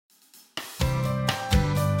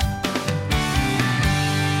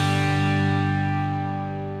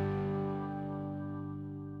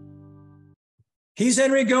He's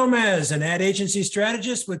Henry Gomez, an ad agency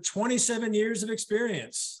strategist with 27 years of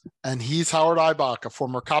experience. And he's Howard Eibach, a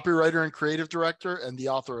former copywriter and creative director and the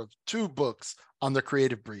author of 2 books on the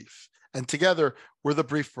creative brief. And together, we're the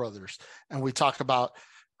Brief Brothers. And we talk about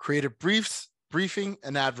creative briefs, briefing,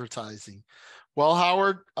 and advertising. Well,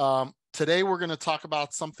 Howard, today we're going to talk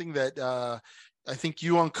about something that I think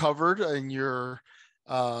you uncovered in your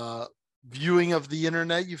viewing of the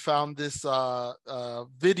internet. You found this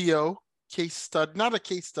video case study, not a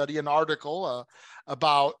case study, an article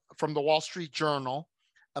about from the Wall Street Journal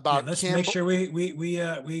about. Let's make sure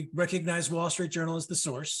we recognize Wall Street Journal as the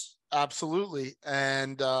source. Absolutely,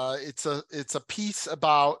 and it's a piece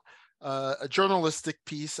about a journalistic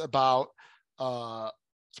piece about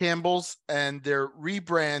Campbell's and their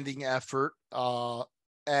rebranding effort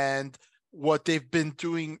and what they've been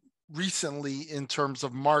doing recently in terms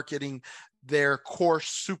of marketing their core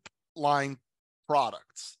soup line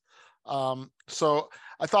products. So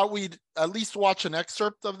I thought we'd at least watch an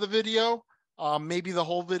excerpt of the video, maybe the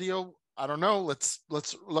whole video. I don't know.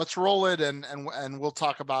 Let's roll it and we'll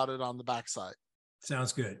talk about it on the backside.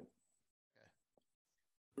 Sounds good.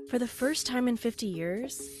 For the first time in 50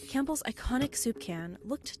 years, Campbell's iconic soup can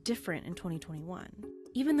looked different in 2021.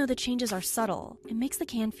 Even though the changes are subtle, it makes the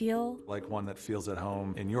can feel like one that feels at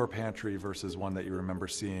home in your pantry versus one that you remember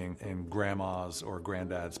seeing in grandma's or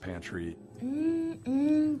granddad's pantry.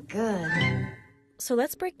 Good. So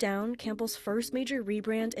let's break down Campbell's first major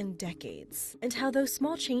rebrand in decades and how those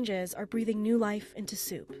small changes are breathing new life into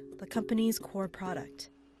soup, the company's core product.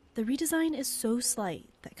 The redesign is so slight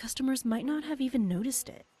that customers might not have even noticed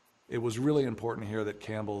it. It was really important here that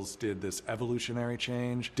Campbell's did this evolutionary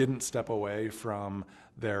change, didn't step away from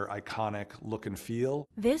their iconic look and feel.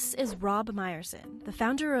 This is Rob Meyerson, the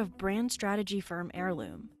founder of brand strategy firm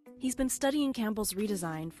Heirloom. He's been studying Campbell's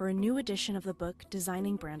redesign for a new edition of the book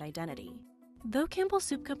Designing Brand Identity. Though Campbell's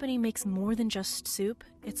Soup Company makes more than just soup,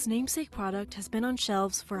 its namesake product has been on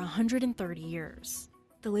shelves for 130 years.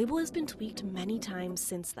 The label has been tweaked many times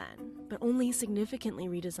since then, but only significantly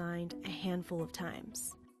redesigned a handful of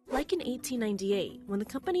times. Like in 1898, when the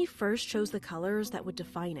company first chose the colors that would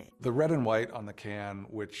define it. The red and white on the can,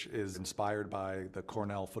 which is inspired by the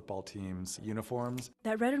Cornell football team's uniforms.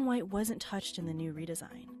 That red and white wasn't touched in the new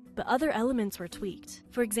redesign, but other elements were tweaked.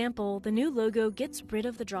 For example, the new logo gets rid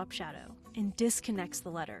of the drop shadow and disconnects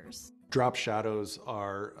the letters. Drop shadows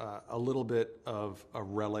are a little bit of a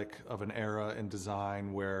relic of an era in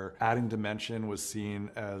design where adding dimension was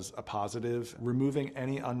seen as a positive. Removing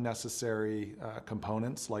any unnecessary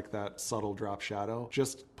components like that subtle drop shadow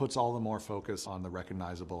just puts all the more focus on the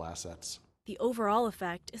recognizable assets. The overall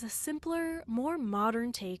effect is a simpler, more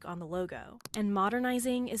modern take on the logo, and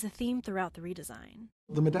modernizing is a theme throughout the redesign.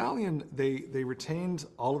 The medallion, they retained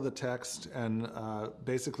all of the text and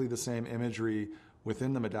basically the same imagery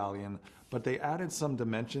within the medallion, but they added some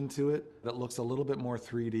dimension to it that looks a little bit more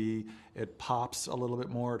 3D. It pops a little bit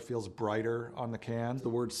more. It feels brighter on the can. The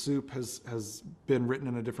word soup has been written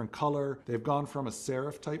in a different color. They've gone from a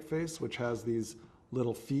serif typeface, which has these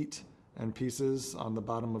little feet and pieces on the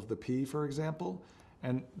bottom of the P, for example,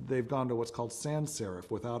 and they've gone to what's called sans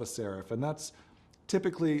serif, without a serif, and that's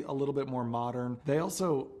typically a little bit more modern. They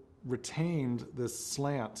also retained this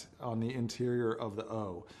slant on the interior of the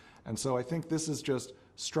O. And so I think this is just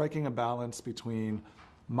striking a balance between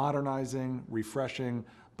modernizing, refreshing,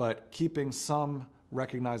 but keeping some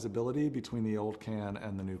recognizability between the old can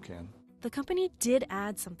and the new can. The company did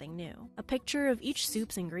add something new, a picture of each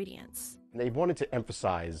soup's ingredients. They wanted to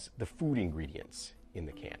emphasize the food ingredients in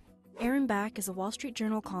the can. Aaron Back is a Wall Street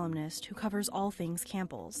Journal columnist who covers all things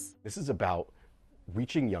Campbell's. This is about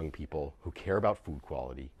reaching young people who care about food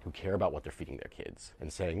quality, who care about what they're feeding their kids,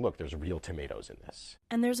 and saying, look, there's real tomatoes in this.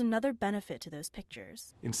 And there's another benefit to those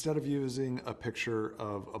pictures. Instead of using a picture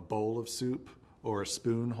of a bowl of soup or a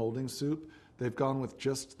spoon holding soup, they've gone with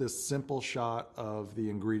just this simple shot of the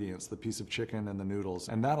ingredients, the piece of chicken and the noodles,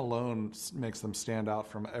 and that alone makes them stand out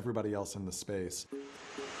from everybody else in the space.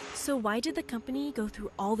 So why did the company go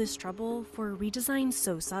through all this trouble for a redesign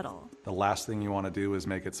so subtle? The last thing you want to do is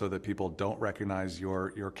make it so that people don't recognize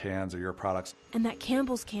your cans or your products. And that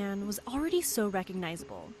Campbell's can was already so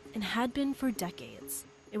recognizable and had been for decades.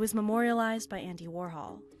 It was memorialized by Andy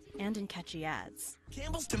Warhol and in catchy ads.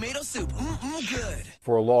 Campbell's tomato soup, good.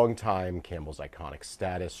 For a long time, Campbell's iconic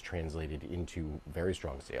status translated into very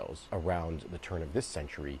strong sales. Around the turn of this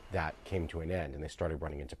century, that came to an end and they started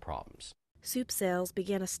running into problems. Soup sales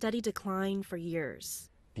began a steady decline for years.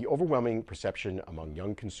 The overwhelming perception among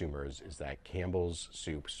young consumers is that Campbell's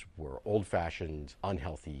soups were old-fashioned,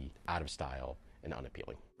 unhealthy, out of style, and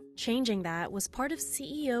unappealing. Changing that was part of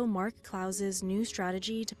CEO Mark Klaus's new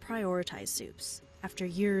strategy to prioritize soups. after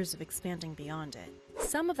years of expanding beyond it.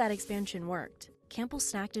 Some of that expansion worked. Campbell's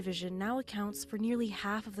snack division now accounts for nearly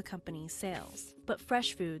half of the company's sales. But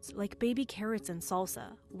fresh foods like baby carrots and salsa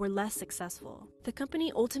were less successful. The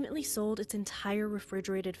company ultimately sold its entire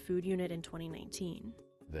refrigerated food unit in 2019.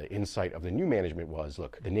 The insight of the new management was,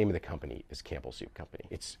 look, the name of the company is Campbell Soup Company.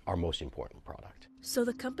 It's our most important product. So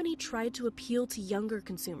the company tried to appeal to younger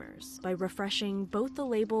consumers by refreshing both the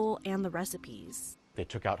label and the recipes. They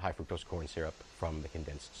took out high fructose corn syrup from the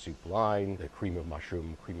condensed soup line. The cream of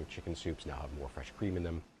mushroom, cream of chicken soups now have more fresh cream in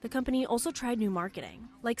them. The company also tried new marketing,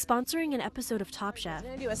 like sponsoring an episode of Top Chef, I'm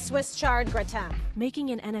gonna do a Swiss chard gratin.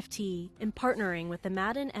 making an NFT, and partnering with the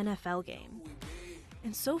Madden NFL game.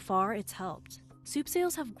 And so far, it's helped. Soup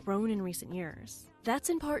sales have grown in recent years. That's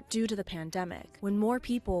in part due to the pandemic, when more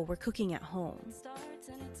people were cooking at home.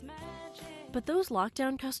 But those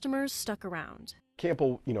lockdown customers stuck around.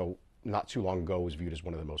 Campbell, not too long ago was viewed as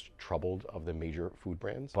one of the most troubled of the major food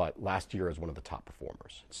brands, but last year as one of the top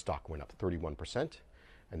performers. Stock went up 31%,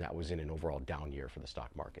 and that was in an overall down year for the stock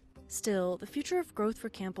market. Still, the future of growth for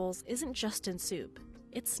Campbell's isn't just in soup,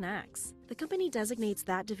 it's snacks. The company designates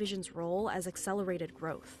that division's role as accelerated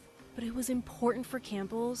growth. But it was important for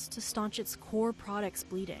Campbell's to staunch its core products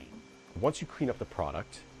bleeding. Once you clean up the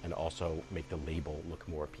product and also make the label look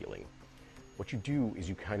more appealing, what you do is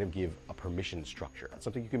you kind of give a permission structure. That's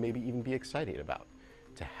something you can maybe even be excited about,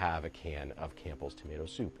 to have a can of Campbell's tomato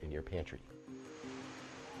soup in your pantry.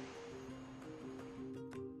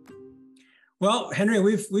 Well, Henry,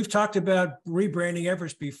 we've talked about rebranding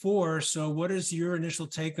efforts before. So what is your initial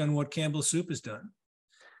take on what Campbell Soup has done?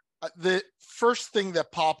 The first thing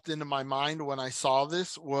that popped into my mind when I saw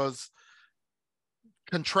this was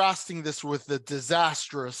contrasting this with the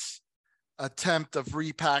disastrous attempt of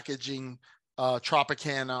repackaging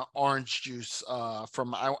Tropicana orange juice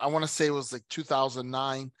from, I want to say it was like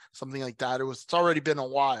 2009, something like that. It's already been a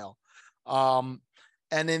while.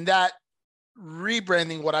 And in that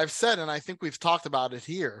rebranding, what I've said, and I think we've talked about it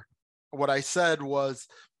here, what I said was,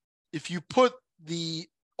 if you put the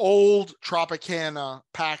old Tropicana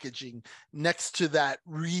packaging next to that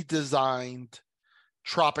redesigned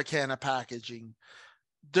Tropicana packaging,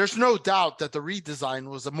 there's no doubt that the redesign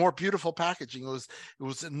was a more beautiful packaging. It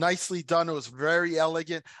was nicely done. It was very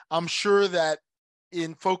elegant. I'm sure that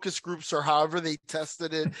in focus groups or however they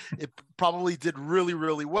tested it, it probably did really,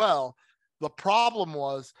 really well. The problem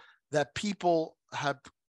was that people have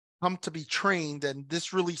come to be trained, and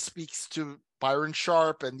this really speaks to Byron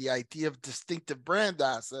Sharp and the idea of distinctive brand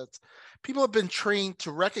assets. People have been trained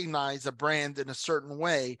to recognize a brand in a certain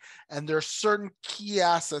way, and there are certain key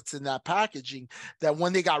assets in that packaging that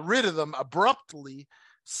when they got rid of them abruptly,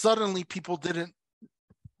 suddenly people didn't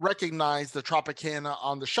recognize the Tropicana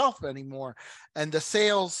on the shelf anymore, and the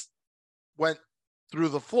sales went through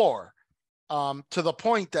the floor, to the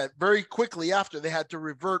point that very quickly after they had to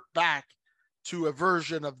revert back to a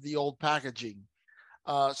version of the old packaging.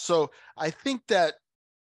 So I think that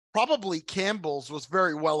probably Campbell's was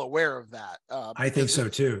very well aware of that. I think so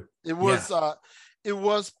too. It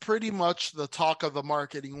was pretty much the talk of the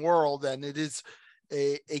marketing world, and it is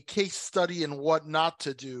a case study in what not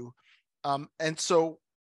to do. And so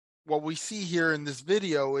what we see here in this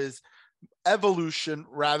video is evolution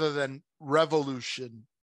rather than revolution,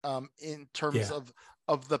 in terms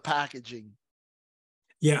of the packaging.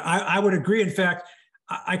 Yeah, I would agree. In fact,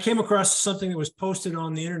 I came across something that was posted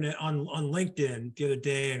on the internet on LinkedIn the other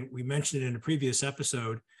day, and we mentioned it in a previous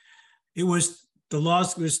episode. It was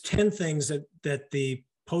 10 things that the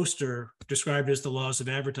poster described as the laws of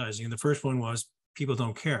advertising. And the first one was people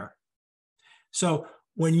don't care. So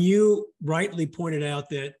when you rightly pointed out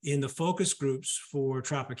that in the focus groups for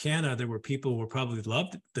Tropicana, there were people who probably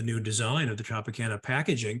loved the new design of the Tropicana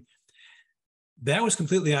packaging, that was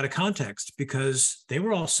completely out of context because they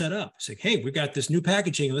were all set up. It's like, hey, we got this new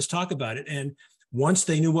packaging, let's talk about it. And once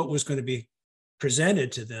they knew what was going to be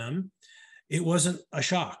presented to them, it wasn't a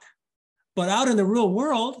shock. But out in the real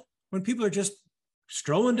world, when people are just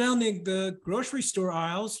strolling down the grocery store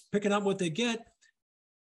aisles, picking up what they get,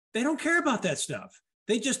 they don't care about that stuff.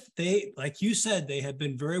 They, like you said, they have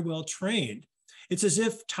been very well trained. It's as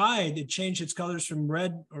if Tide had changed its colors from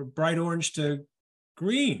red or bright orange to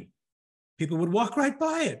green. People would walk right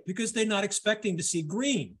by it because they're not expecting to see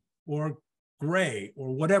green or gray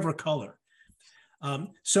or whatever color.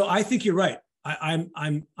 So I think you're right.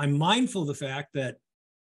 I'm mindful of the fact that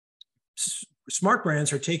smart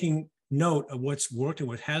brands are taking note of what's worked and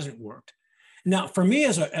what hasn't worked. Now, for me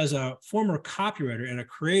as a former copywriter and a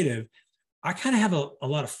creative, I kind of have a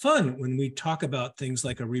lot of fun when we talk about things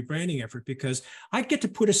like a rebranding effort, because I get to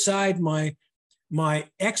put aside my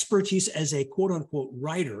expertise as a quote unquote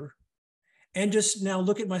writer, and just now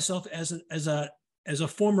look at myself as a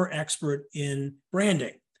former expert in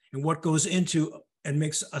branding and what goes into and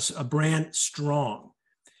makes a brand strong.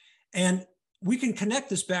 And we can connect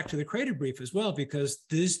this back to the creative brief as well, because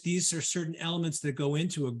these are certain elements that go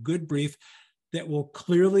into a good brief that will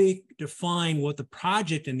clearly define what the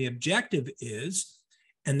project and the objective is.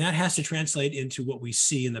 And that has to translate into what we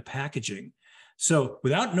see in the packaging. So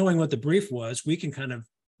without knowing what the brief was, we can kind of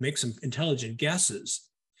make some intelligent guesses.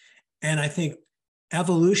 And I think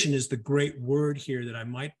evolution is the great word here that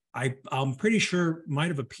I'm pretty sure might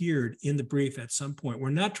have appeared in the brief at some point.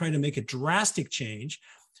 We're not trying to make a drastic change.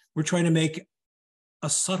 We're trying to make a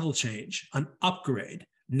subtle change, an upgrade,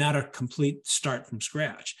 not a complete start from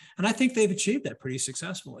scratch. And I think they've achieved that pretty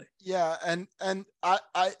successfully. Yeah, and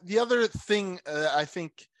I the other thing, I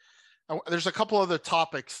think there's a couple other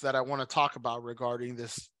topics that I want to talk about regarding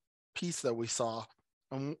this piece that we saw.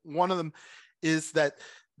 And one of them is that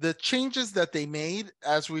the changes that they made,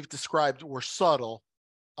 as we've described, were subtle.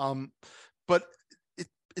 But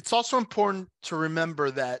it's also important to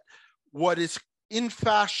remember that what is in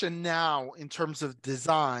fashion now in terms of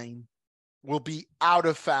design will be out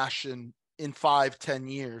of fashion in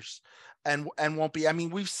 5-10 years and won't be. I mean,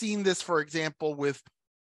 we've seen this, for example, with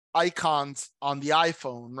icons on the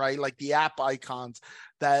iPhone, right? Like the app icons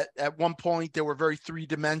that at one point they were very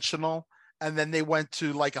three-dimensional, and then they went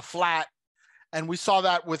to like a flat. And we saw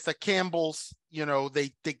that with the Campbells, you know,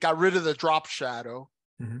 they got rid of the drop shadow.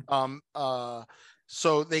 Mm-hmm.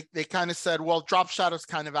 So they kind of said, well, drop shadow is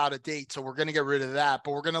kind of out of date, so we're going to get rid of that,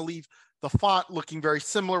 but we're going to leave the font looking very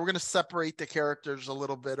similar. We're going to separate the characters a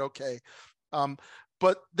little bit. Okay.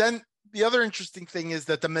 But then the other interesting thing is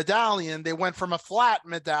that the medallion, they went from a flat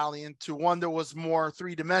medallion to one that was more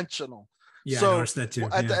three-dimensional. Yeah, so I noticed that too.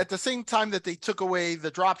 At the same time that they took away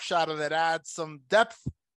the drop shadow that adds some depth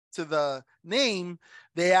to the name,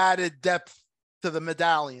 they added depth to the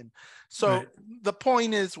medallion. So the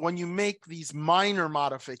point is, when you make these minor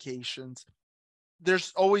modifications,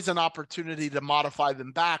 there's always an opportunity to modify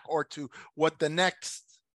them back or to what the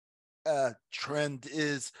next trend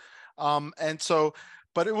is. And so,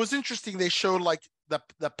 but it was interesting. They showed like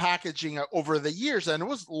the packaging over the years, and it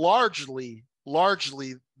was largely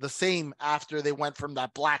the same after they went from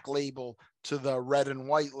that black label to the red and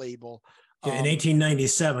white label. Yeah, in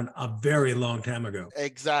 1897, a very long time ago.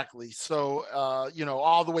 Exactly. So, you know,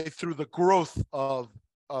 all the way through the growth of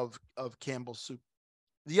Campbell Soup.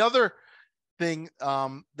 The other thing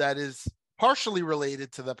that is partially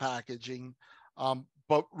related to the packaging,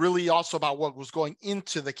 but really also about what was going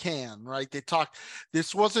into the can, right? They talked,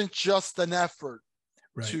 this wasn't just an effort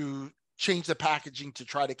to change the packaging to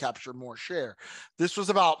try to capture more share. This was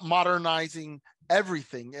about modernizing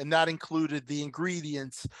everything, and that included the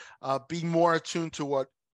ingredients, being more attuned to what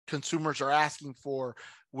consumers are asking for,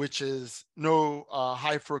 which is no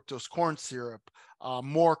high fructose corn syrup,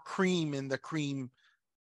 more cream in the cream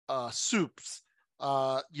soups,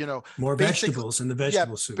 you know, more vegetables in the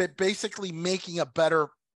vegetable soup. But basically making a better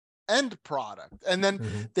end product. And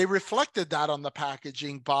then they reflected that on the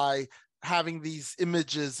packaging by having these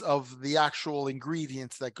images of the actual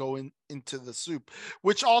ingredients that go into the soup,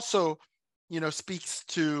 which also, you know, speaks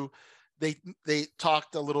to, they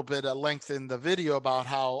talked a little bit at length in the video about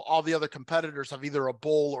how all the other competitors have either a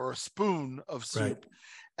bowl or a spoon of soup.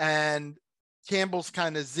 And Campbell's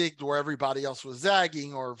kind of zigged where everybody else was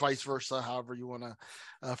zagging, or vice versa, however you want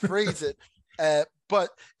to phrase it.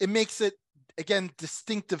 But it makes it, again,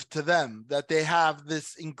 distinctive to them that they have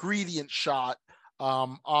this ingredient shot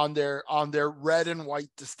on their red and white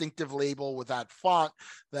distinctive label with that font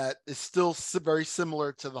that is still very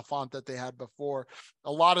similar to the font that they had before.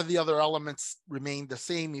 A lot of the other elements remained the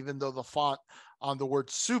same, even though the font on the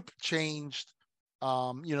word soup changed.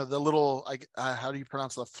 You know, the little, how do you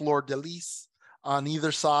pronounce the fleur de lis on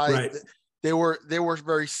either side? They were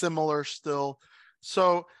very similar still.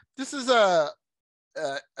 So this is a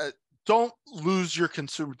don't lose your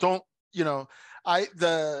consumer. Don't, you know,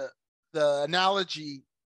 the analogy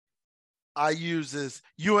I use is,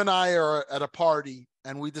 you and I are at a party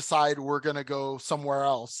and we decide we're going to go somewhere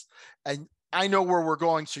else, and I know where we're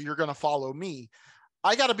going, so you're going to follow me.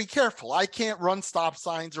 I got to be careful. I can't run stop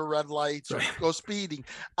signs or red lights or go speeding.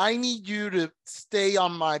 I need you to stay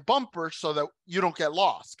on my bumper so that you don't get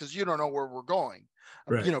lost, because you don't know where we're going.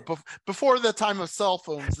 You know, before the time of cell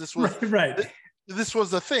phones, this was this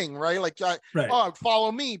was a thing, right? Like, oh,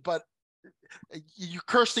 follow me, but you're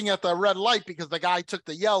cursing at the red light because the guy took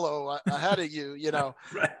the yellow ahead of you, you know.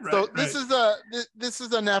 This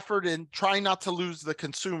is an effort in trying not to lose the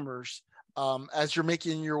consumers as you're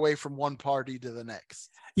making your way from one party to the next.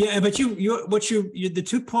 Yeah, but the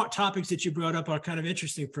two topics that you brought up are kind of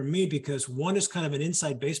interesting for me, because one is kind of an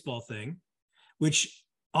inside baseball thing, which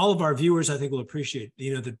all of our viewers, I think, will appreciate.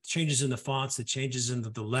 The changes in the fonts, the changes in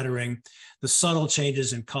the lettering, the subtle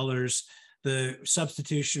changes in colors, the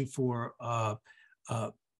substitution for a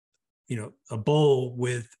bowl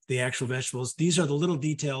with the actual vegetables. These are the little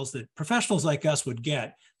details that professionals like us would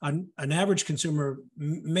get. An average consumer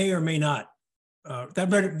may or may not,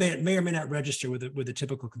 may or may not register with a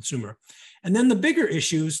typical consumer. And then the bigger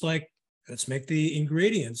issues, like, let's make the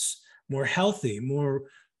ingredients more healthy, more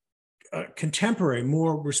contemporary,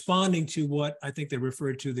 more responding to what I think they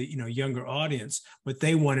refer to the younger audience, what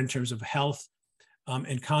they want in terms of health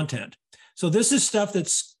and content. So this is stuff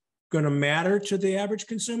that's going to matter to the average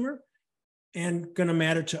consumer and going to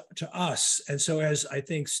matter to us. And so as I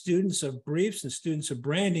think students of briefs and students of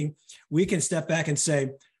branding, we can step back and say,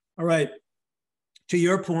 all right, to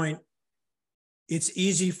your point, it's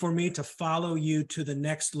easy for me to follow you to the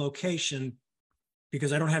next location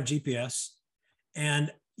because I don't have GPS,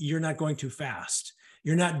 and you're not going too fast.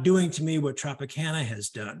 You're not doing to me what Tropicana has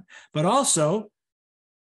done. But also,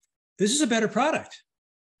 this is a better product.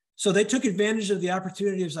 So they took advantage of the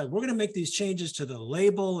opportunity. It's like, we're going to make these changes to the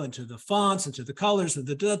label and to the fonts and to the colors and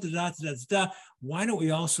the da. Why don't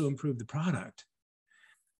we also improve the product?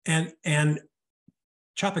 And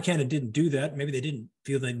Tropicana didn't do that. Maybe they didn't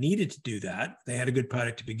feel they needed to do that. They had a good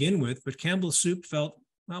product to begin with, but Campbell Soup felt,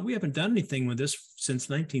 well, we haven't done anything with this since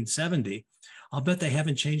 1970. I'll bet they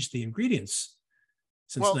haven't changed the ingredients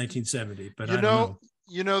since 1970, but I don't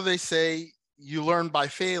know. They say you learn by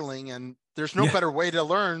failing, and there's no better way to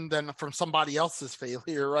learn than from somebody else's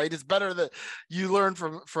failure, right? It's better that you learn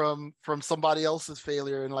from somebody else's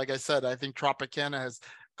failure. And like I said, I think Tropicana has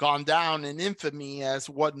gone down in infamy as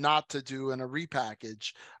what not to do in a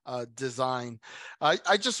repackage design.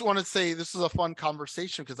 I just want to say this is a fun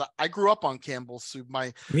conversation because I grew up on Campbell's Soup.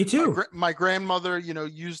 Me too. My grandmother,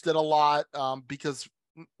 used it a lot because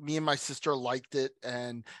me and my sister liked it,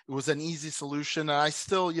 and it was an easy solution. And I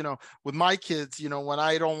still, with my kids, when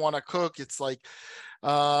I don't want to cook, it's like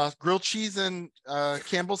grilled cheese and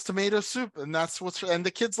Campbell's tomato soup, and and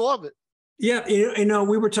the kids love it. Yeah,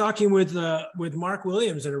 we were talking with Mark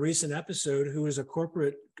Williams in a recent episode, who is a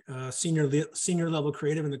corporate senior level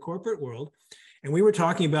creative in the corporate world, and we were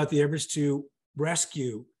talking about the efforts to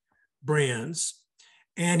rescue brands,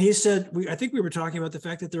 and he said, I think we were talking about the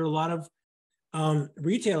fact that there are a lot of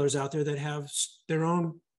retailers out there that have their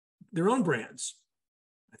own brands.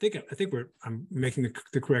 I'm making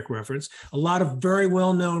the correct reference. A lot of very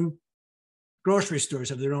well-known grocery stores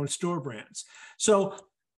have their own store brands. So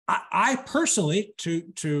I personally,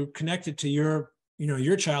 to connect it to your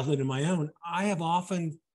childhood and my own, I have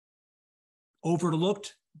often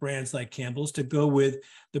overlooked brands like Campbell's to go with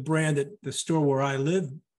the brand that the store where I live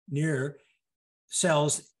near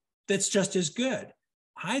sells that's just as good.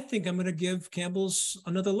 I think I'm going to give Campbell's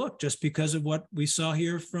another look just because of what we saw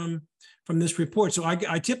here from this report. So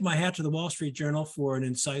I tip my hat to the Wall Street Journal for an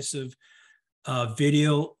incisive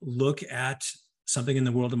video look at something in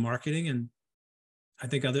the world of marketing. And I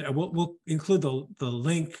think we'll include the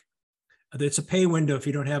link. It's a pay window if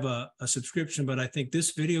you don't have a subscription, but I think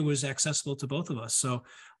this video was accessible to both of us. So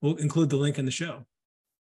we'll include the link in the show.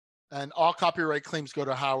 And all copyright claims go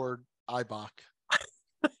to Howard Eibach.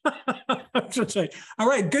 All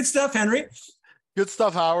right, good stuff, Henry. Good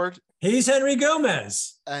stuff, Howard. He's Henry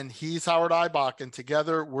Gomez. And he's Howard Eibach, and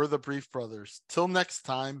together we're the Brief Brothers. Till next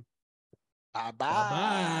time, bye-bye.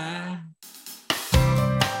 Bye-bye.